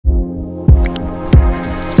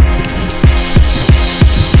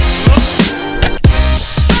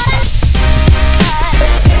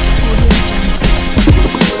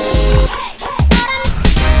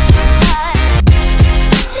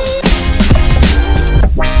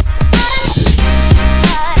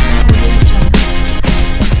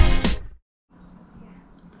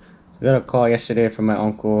I got a call yesterday from my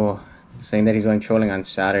uncle saying that he's going trolling on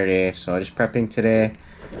Saturday, so just prepping today,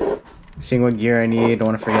 seeing what gear I need. Don't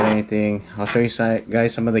want to forget anything. I'll show you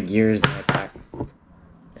guys some of the gears that I pack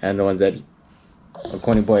and the ones that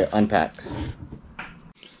Coney Boy unpacks.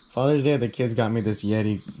 Father's Day, the kids got me this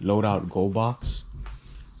Yeti loadout Go box.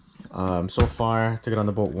 So far, took it on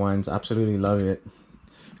the boat once. Absolutely love it.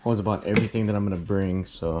 Holds about everything that I'm gonna bring.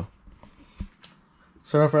 So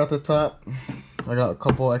start off right at the top. I got a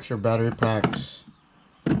couple extra battery packs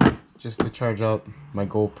just to charge up my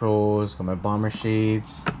GoPros. Got my bomber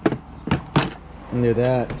shades. Under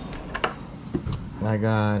that, I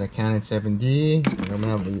got a Canon 7D. I'm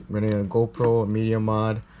gonna have running a GoPro, a media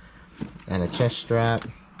mod, and a chest strap.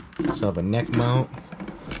 So I have a neck mount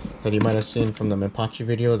that you might have seen from the Mahi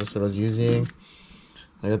videos. That's what I was using.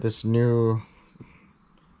 I got this new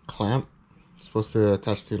clamp. It's supposed to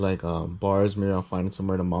attach to like bars. Maybe I'll find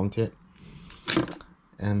somewhere to mount it.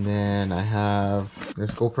 And then I have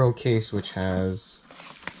this GoPro case which has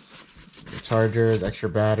chargers, extra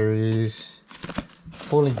batteries,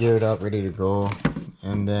 fully geared up, ready to go.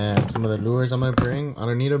 And then some of the lures I'm gonna bring. I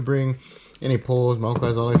don't need to bring any poles. My uncle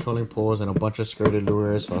has all the trolling poles and a bunch of skirted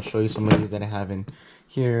lures, so I'll show you some of these that I have in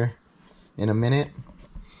here in a minute.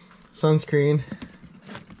 Sunscreen,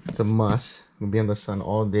 it's a must. I'm gonna be in the sun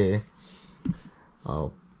all day.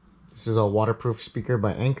 This is a waterproof speaker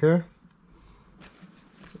by Anchor.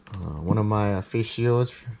 One of my face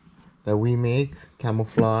shields that we make,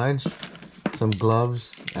 camouflage. Some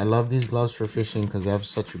gloves. I love these gloves for fishing because they have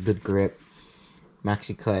such a good grip.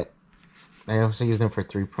 Maxi cut. I also use them for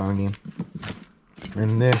 3-pronging.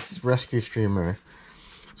 And this rescue streamer.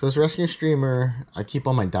 So this rescue streamer I keep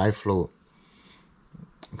on my dive float,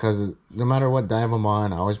 because no matter what dive I'm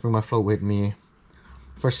on, I always bring my float with me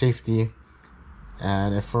for safety.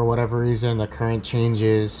 And if for whatever reason the current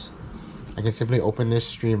changes, I can simply open this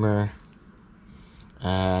streamer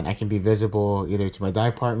and I can be visible either to my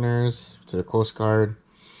dive partners, to the Coast Guard.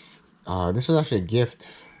 This was actually a gift.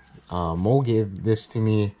 Mo gave this to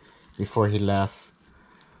me before he left.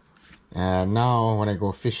 And now when I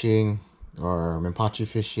go fishing, or I'm Mahi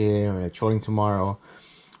fishing, or trolling tomorrow,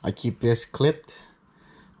 I keep this clipped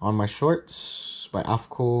on my shorts by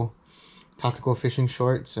AFCO tactical fishing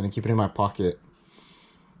shorts, and I keep it in my pocket.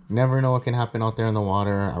 Never know what can happen out there in the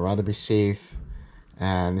water. I'd rather be safe,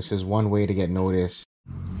 and this is one way to get noticed.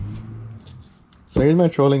 So here's my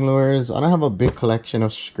trolling lures. I don't have a big collection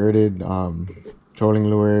of skirted trolling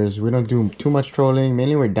lures. We don't do too much trolling.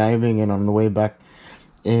 Mainly we're diving, and on the way back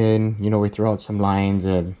in, you know, we throw out some lines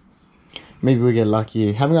and maybe we get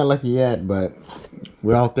lucky. Haven't got lucky yet, but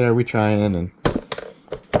we're out there, we trying. And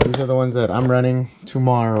these are the ones that I'm running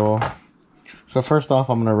tomorrow. So first off,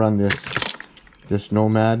 I'm gonna run this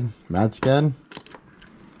Nomad Mad Scan.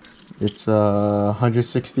 It's a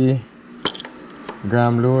 160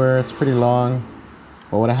 gram lure. It's pretty long,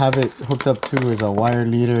 but what I have it hooked up to is a wire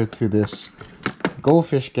leader to this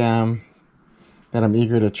GoFishCam that I'm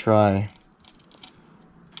eager to try.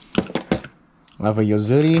 I have a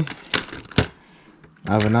Yozuri.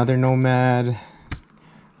 I have another Nomad,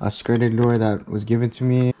 a skirted lure that was given to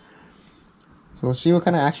me. So we'll see what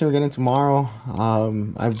kind of action we're getting tomorrow.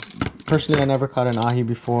 I never caught an ahi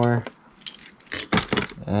before,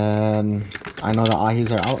 and I know the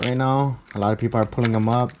ahis are out right now. A lot of people are pulling them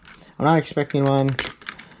up. I'm not expecting one.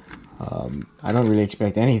 I don't really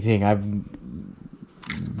expect anything. I've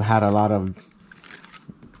had a lot of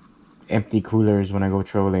empty coolers when I go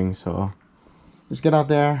trolling, so let's get out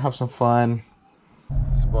there, have some fun.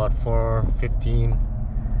 It's about 4:15.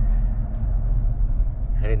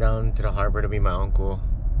 Heading down to the harbor to meet my uncle.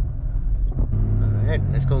 Alright,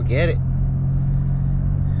 let's go get it.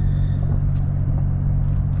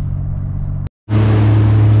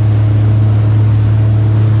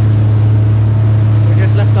 We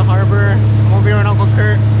just left the harbor. I'm over here with Uncle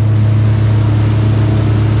Kurt.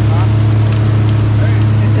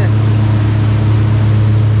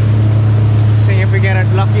 See if we get it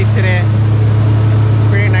lucky today.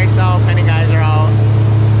 Pretty nice out, many guys are out.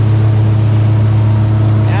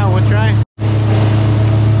 Yeah, we'll try.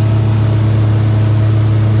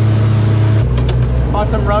 Found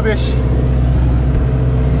some rubbish.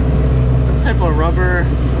 Some type of rubber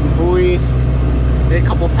buoys. Did a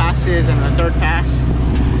couple passes and a third pass.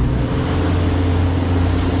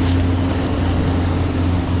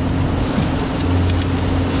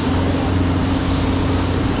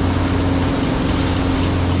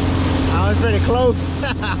 That was pretty close.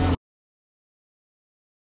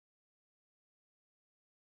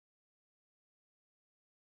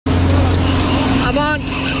 Come on.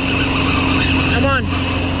 Come on.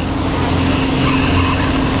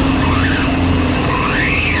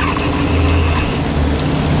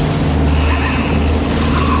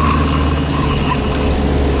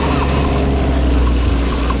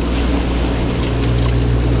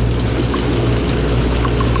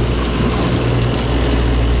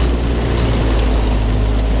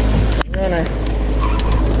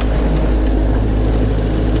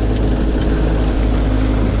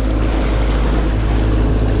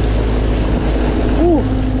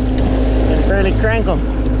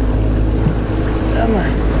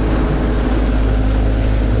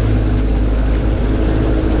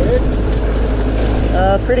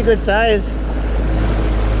 pretty good size.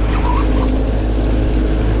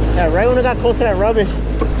 Yeah, right when we got close to that rubbish.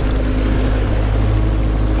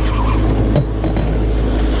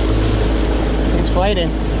 He's fighting.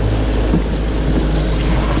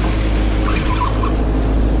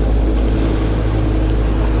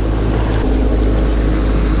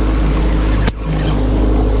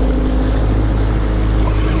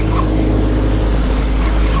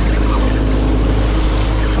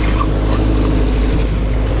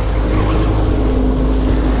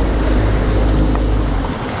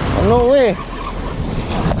 No way.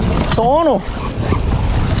 Tono.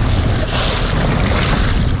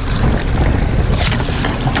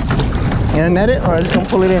 You gonna net it or just gonna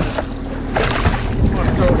pull it in?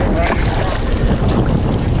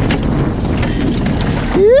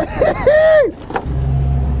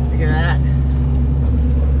 Look at that.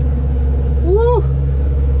 Woo!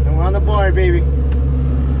 And we're on the board, baby.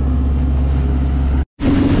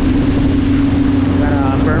 Got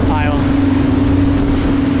a burn pile.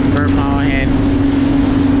 Ahead.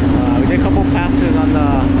 We did a couple passes on the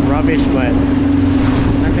rubbish, but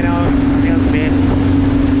nothing else. Nothing else big.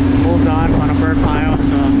 Moved on a bird pile,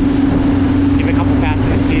 so give it a couple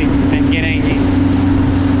passes, see if we can get anything.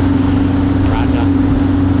 Raja.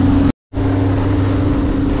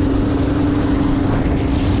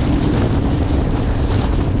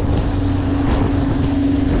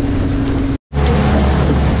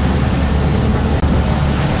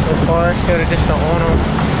 So far, still just the owner.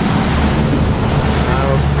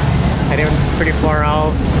 Heading pretty far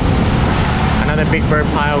out. Another big bird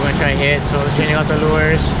pile we're gonna try to hit, so changing out the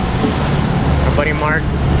lures. Our buddy Mark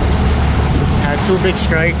had 2 big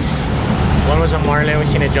strikes. One was a marlin, we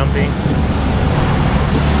seen it jumping.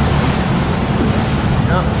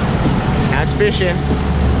 Oh, that's fishing.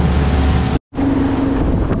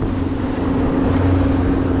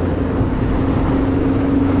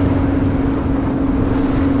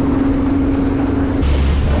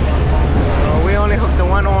 We only hooked the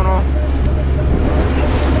one ono.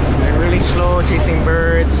 Slow chasing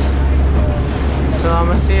birds, so I'm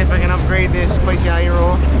gonna see if I can upgrade this spicy ahi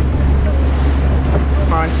roll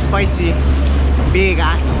for spicy big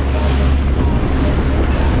ahi.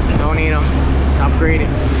 Don't need them, upgrade it.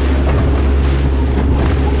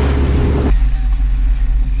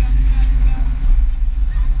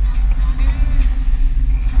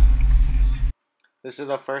 This is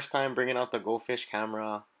the first time bringing out the GoFish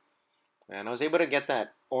camera, and I was able to get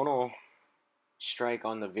that ono strike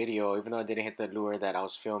on the video, even though I didn't hit the lure that I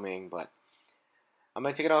was filming. But I'm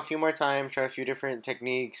gonna take it out a few more times, try a few different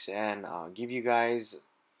techniques, and give you guys,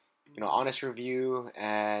 honest review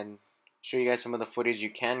and show you guys some of the footage you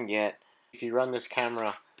can get if you run this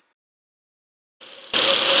camera.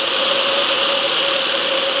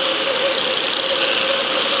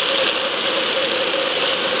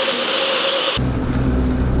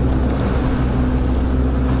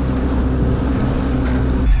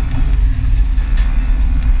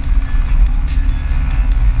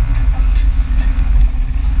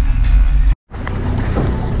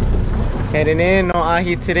 Heading in, no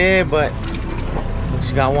ahi today, but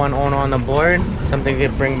just got one ono on the board. Something to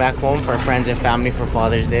bring back home for friends and family for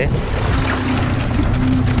Father's Day.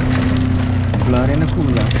 Blood in the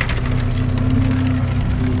cooler.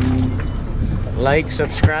 Like,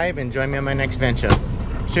 subscribe, and join me on my next venture.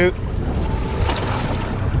 Shoot!